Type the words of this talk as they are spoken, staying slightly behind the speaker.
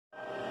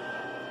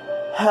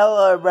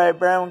Hello everybody,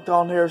 Brandon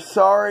McDonald here.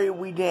 Sorry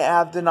we didn't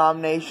have the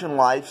nomination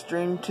live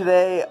stream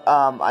today.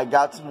 I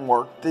got some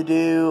work to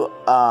do.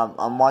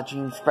 I'm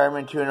watching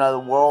Spider-Man 2 Another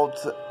World,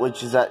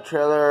 which is that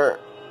trailer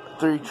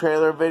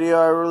video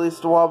I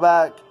released a while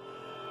back.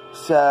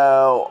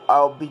 So,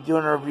 I'll be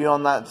doing a review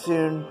on that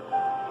soon.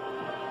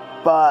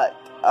 But,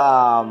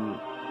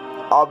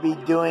 I'll be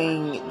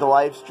doing the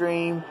live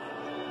stream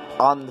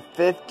on the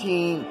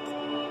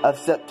 15th of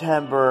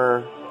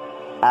September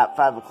at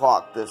 5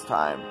 o'clock this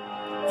time.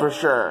 For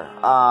sure.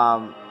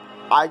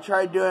 I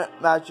tried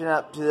matching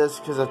up to this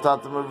because I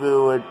thought the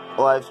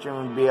live stream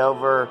would be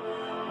over,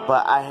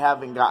 but I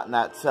haven't gotten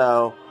that.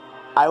 So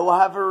I will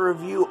have a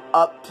review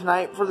up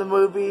tonight for the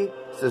movie,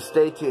 so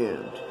stay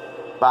tuned.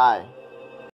 Bye.